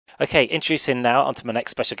Okay, introducing now onto my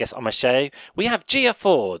next special guest on my show. We have Gia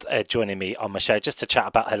Ford joining me on my show just to chat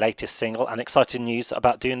about her latest single and exciting news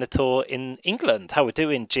about doing the tour in England. How are we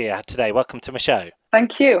doing, Gia, today? Welcome to my show.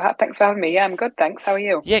 Thank you. Thanks for having me. Yeah, I'm good, thanks. How are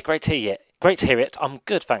you? Yeah, great to hear you. Great to hear it. I'm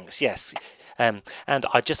good, thanks. Yes. And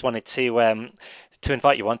I just wanted to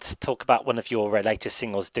invite you on to talk about one of your latest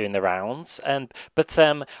singles doing the rounds. But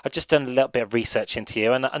I've just done a little bit of research into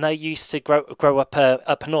you, and I know you used to grow up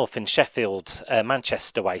up north in Sheffield,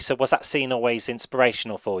 Manchester way. So was that scene always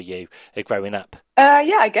inspirational for you growing up?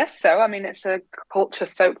 Yeah, I guess so. I mean, it's a culture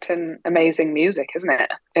soaked in amazing music, isn't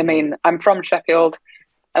it? I Mm. mean, I'm from Sheffield.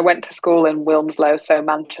 I went to school in Wilmslow, so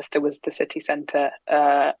Manchester was the city centre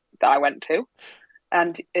that I went to,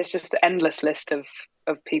 and it's just an endless list of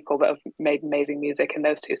people that have made amazing music in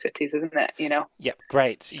those two cities, isn't it? Yep,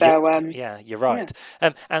 great. So Yeah, you're yeah, right.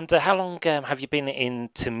 And how long have you been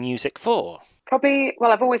into music for? probably.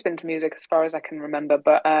 Well, I've always been to music as far as I can remember,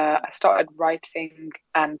 but I started writing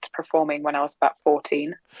and performing when I was about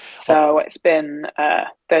 14. Oh, So it's been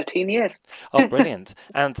 13 years. oh, brilliant.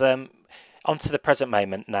 And on to the present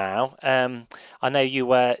moment now. I know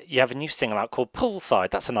you have a new single out called Poolside.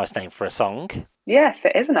 That's a nice name for a song. Yes,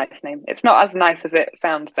 it is a nice name. It's not as nice as it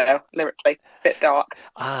sounds, though, lyrically. It's a bit dark.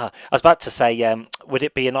 Ah, I was about to say, would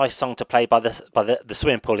it be a nice song to play by the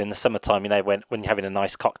swimming pool in the summertime? You know, when you're having a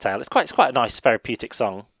nice cocktail. It's quite a nice therapeutic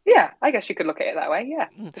song. Yeah, I guess you could look at it that way. Yeah,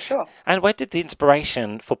 Mm. for sure. And where did the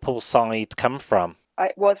inspiration for Poolside come from?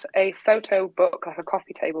 It was a photo book, like a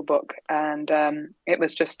coffee table book, and it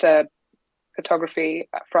was just a photography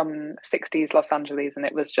from 60s Los Angeles, and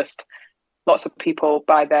it was just lots of people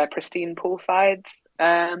by their pristine poolsides.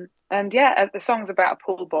 And yeah, the song's about a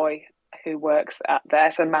pool boy who works at there.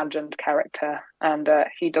 It's an imagined character, and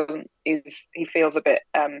he feels a bit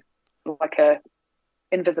like a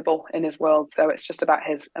invisible in his world. So it's just about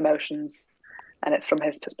his emotions, and it's from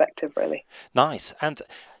his perspective, really. Nice. And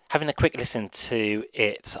having a quick listen to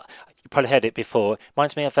it, you probably heard it before.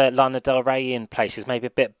 Reminds me of Lana Del Rey in places, maybe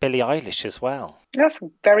a bit Billie Eilish as well. That's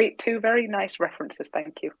two very nice references.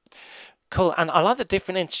 Thank you. Cool, and I like the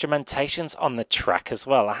different instrumentations on the track as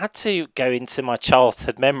well. I had to go into my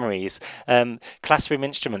childhood memories. Classroom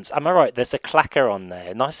instruments. Am I right? There's a clacker on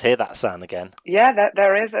there. Nice to hear that sound again. Yeah,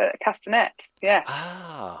 there is a castanet. Yeah.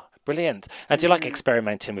 Ah, brilliant. And do you like Mm.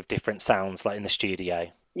 experimenting with different sounds like in the studio?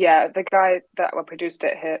 Yeah, the guy that produced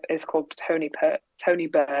it here is called Tony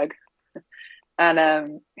Berg,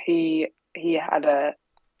 and he had a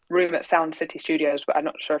room at Sound City Studios, but I'm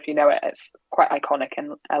not sure if you know it. It's quite iconic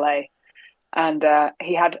in LA, and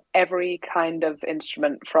he had every kind of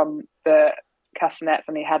instrument from the castanets,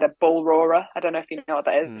 and he had a bull roarer. I don't know if you know what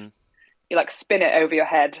that is. Mm. You like spin it over your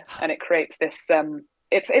head, and it creates this.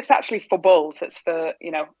 It's actually for bulls. It's for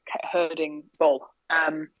herding bull.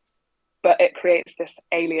 But it creates this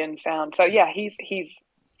alien sound. So yeah,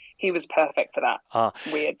 he was perfect for that Ah,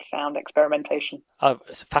 weird sound experimentation. oh,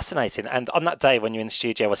 it's fascinating. And on that day when you're in the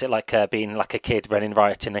studio, was it like being like a kid running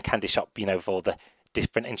riot in a candy shop, with all the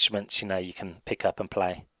different instruments, you can pick up and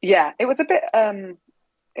play? Yeah, it was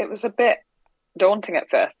a bit daunting at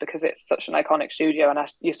first because it's such an iconic studio, and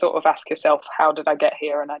you sort of ask yourself, how did I get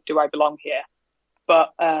here, and do I belong here?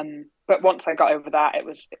 But once I got over that, it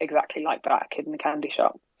was exactly like that, a kid in a candy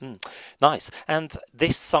shop. Mm, nice. And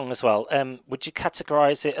this song as well, would you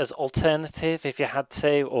categorize it as alternative if you had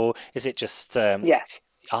to, or is it just Yes,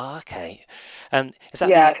 okay.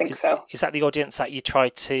 yeah, I think so. Is that the audience that you try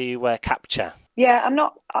to capture? Yeah, I'm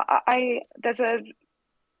not. There's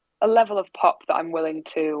a level of pop that I'm willing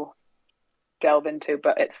to delve into,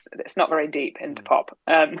 but it's not very deep into Mm. pop.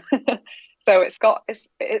 So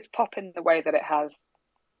it's pop in the way that it has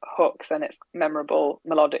hooks and it's memorable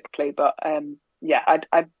melodically, but yeah,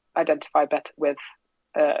 I identify better with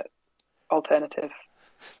uh, alternative.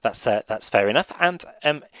 That's fair enough. And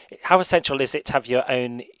how essential is it to have your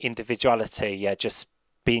own individuality? Yeah, just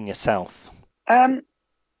being yourself. Um,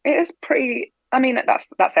 it is pretty. I mean,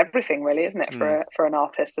 that's everything, really, isn't it? Mm. For an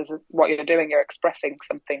artist, this is what you're doing. You're expressing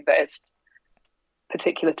something that is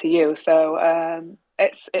particular to you. So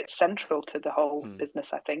it's central to the whole Mm.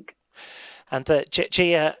 business, I think. And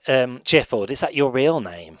Gia Ford, is that your real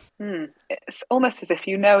name? It's almost as if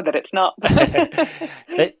you know that it's not.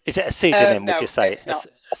 Is it a pseudonym, would you No, say? it's not.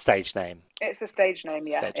 A stage name? It's a stage name,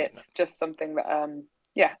 yeah. Stage name. It's just something that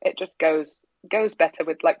yeah, it just goes better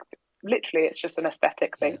with, like, literally it's just an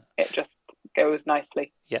aesthetic Yeah. thing. It just goes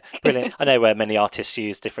nicely. Yeah, brilliant. I know where many artists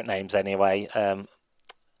use different names anyway.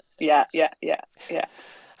 Yeah.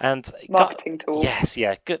 And Marketing tool. yes,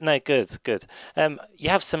 yeah, good. No, good. You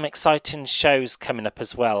have some exciting shows coming up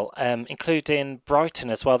as well, including Brighton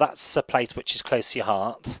as well. That's a place which is close to your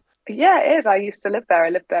heart. Yeah, it is. I used to live there. I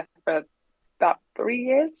lived there for about 3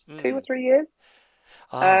 years, two or Mm. 3 years.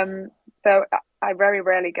 Ah. Um, so I very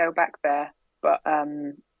rarely go back there, but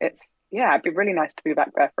it's yeah, it'd be really nice to be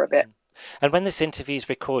back there for a bit. Mm. And when this interview is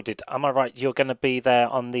recorded, am I right? You're going to be there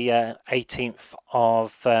on the 18th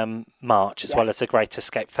of March, as well Yes, as the Great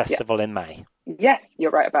Escape yeah, Festival in May. yes,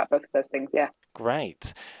 you're right about both of those things. Yeah.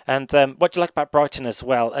 Great. And what do you like about Brighton as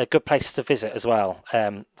well? A good place to visit as well,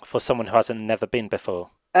 for someone who hasn't never been before.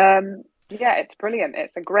 Yeah, it's brilliant.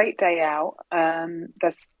 It's a great day out.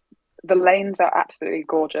 There's the lanes are absolutely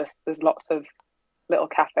gorgeous. There's lots of little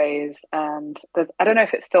cafes, and I don't know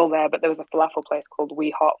if it's still there, but there was a falafel place called We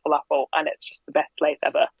Heart Falafel, and it's just the best place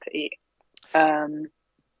ever to eat. Um,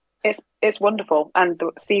 it's wonderful, and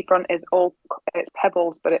the seafront is all it's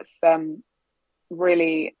pebbles, but it's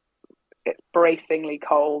really it's bracingly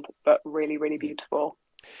cold, but really really beautiful.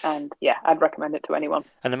 And yeah, I'd recommend it to anyone.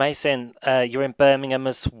 And amazing. You're in Birmingham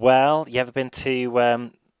as well. You ever been to,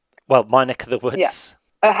 well, my neck of the Yeah. woods?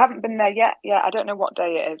 I haven't been there yet. Yeah, I don't know what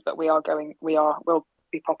day it is, but we are going. We'll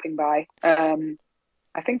be popping by.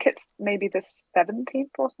 I think it's maybe the 17th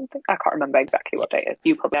or something. I can't remember exactly what day it is.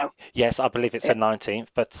 You probably know. Yes, I believe it's the Yeah, 19th,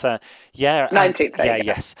 but yeah, and 19th. There yeah, you go.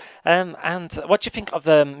 yes. And what do you think of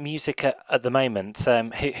the music at the moment?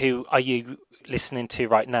 Who are you listening to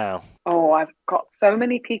right now? Oh, I've got so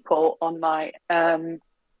many people on my.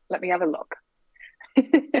 Let me have a look.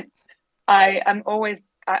 I am always.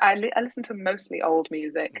 I listen to mostly old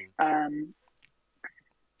music. Mm.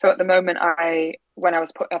 So at the moment, I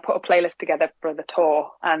put a playlist together for the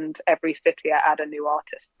tour, and every city I add a new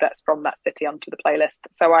artist that's from that city onto the playlist.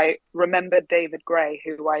 So I remembered David Gray,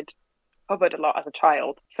 who I'd covered a lot as a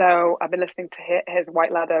child. So I've been listening to his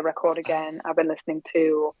White Ladder record again. I've been listening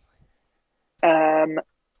to um,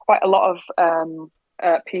 quite a lot of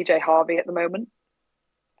PJ Harvey at the moment.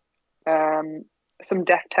 Some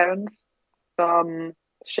Deftones, some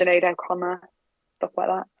Sinead O'Connor, stuff like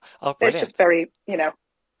that. Oh, It's just brilliant. very, Ni-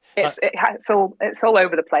 it's all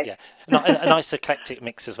over the place. Yeah, a nice eclectic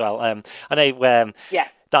mix as well. I know.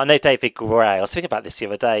 Yes. I know David Gray. I was thinking about this the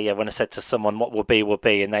other day when I said to someone, "What will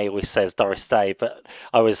be," and they always says Doris Day, but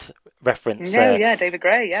I always reference No, yeah, David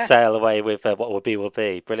Gray, yeah. Sail Away with What Will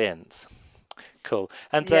Be. Brilliant, cool.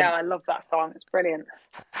 And Yeah, I love that song. It's brilliant.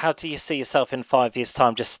 how do you see yourself in 5 years'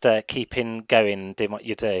 time? Just keeping going, doing what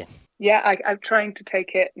you do. Yeah, I'm trying to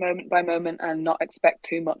take it moment by moment and not expect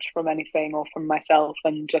too much from anything or from myself,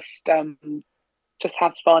 and just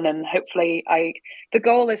have fun. And hopefully the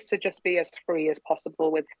goal is to just be as free as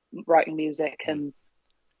possible with writing music, Mm.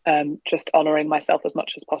 and just honoring myself as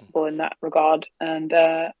much as possible in that regard. And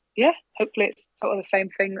yeah, hopefully it's sort of the same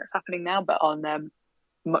thing that's happening now, but on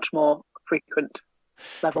much more frequent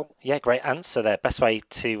level. Yeah, great answer there. Best way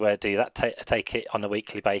to do that, take it on a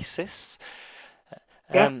weekly basis.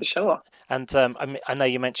 Yeah, Um, for sure. and I know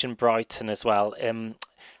you mentioned Brighton as well.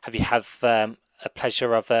 Have you had a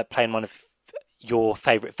pleasure of playing one of your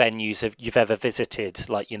favourite venues you've ever visited,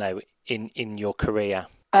 like in your career?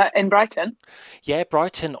 In Brighton. Yeah,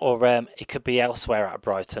 Brighton, or it could be elsewhere out of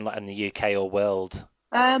Brighton, like in the UK or world.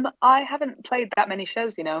 I haven't played that many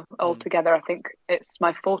shows, Mm. altogether. I think it's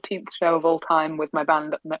my 14th show of all time with my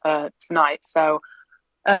band tonight. So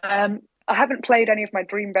I haven't played any of my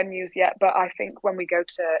dream venues yet, but I think when we go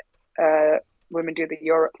to when we do the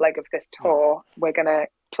Europe leg of this Mm. tour, we're gonna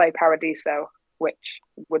play Paradiso, which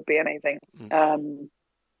would be amazing. Mm.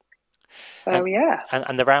 So And, yeah,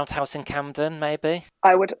 and the Roundhouse in Camden, maybe.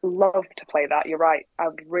 I would love to play that. You're right. I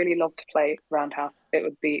would really love to play Roundhouse. It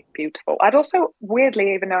would be beautiful. I'd also,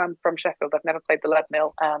 weirdly, even though I'm from Sheffield, I've never played the Lead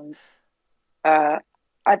Mill, and uh,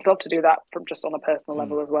 I'd love to do that from just on a personal Mm.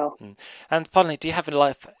 level as well. Mm. And finally, do you have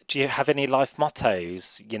any life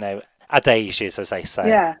mottos? Adages, as they say.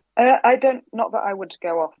 Yeah, I don't. Not that I would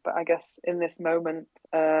go off, but I guess in this moment,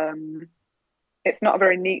 it's not a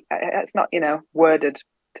very neat. It's not worded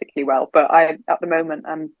particularly well. But at the moment,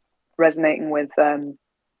 I'm resonating with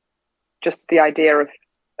just the idea of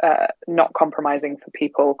not compromising for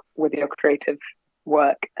people with your creative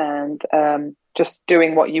work, and just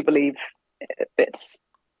doing what you believe fits.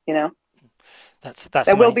 You know, That's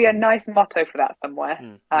there will be a amazing. nice motto for that somewhere.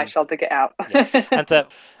 Mm. I Mm. shall dig it out. Yeah.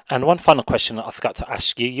 And one final question that I forgot to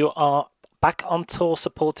ask you. You are back on tour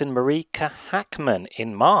supporting Marika Hackman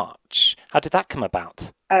in March. How did that come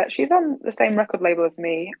about? She's on the same record label as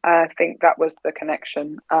me. I think that was the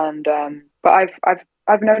connection. And but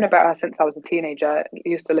I've known about her since I was a teenager. I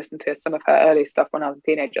used to listen to some of her early stuff when I was a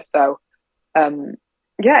teenager. So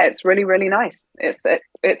yeah, it's really really nice. It's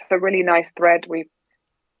a really nice thread.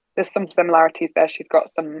 there's some similarities there. She's got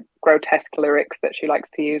some grotesque lyrics that she likes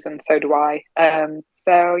to use, and so do I.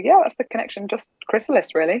 So yeah, that's the connection. Just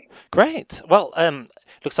chrysalis, really. Great. Well,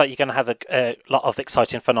 looks like you're going to have a lot of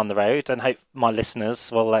exciting fun on the road, and hope my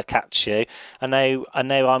listeners will catch you. I know,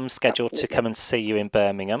 I'm scheduled to Absolutely. come and see you in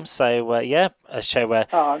Birmingham. So yeah, show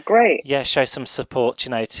Oh, great. yeah, show some support,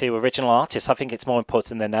 to original artists. I think it's more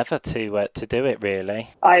important than ever to do it, really.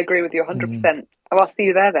 I agree with you 100%. Oh, I'll see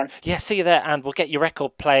you there then. Yeah, see you there, and we'll get your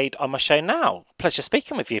record played on my show now. Pleasure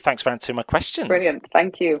speaking with you. Thanks for answering my questions. Brilliant.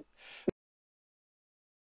 Thank you.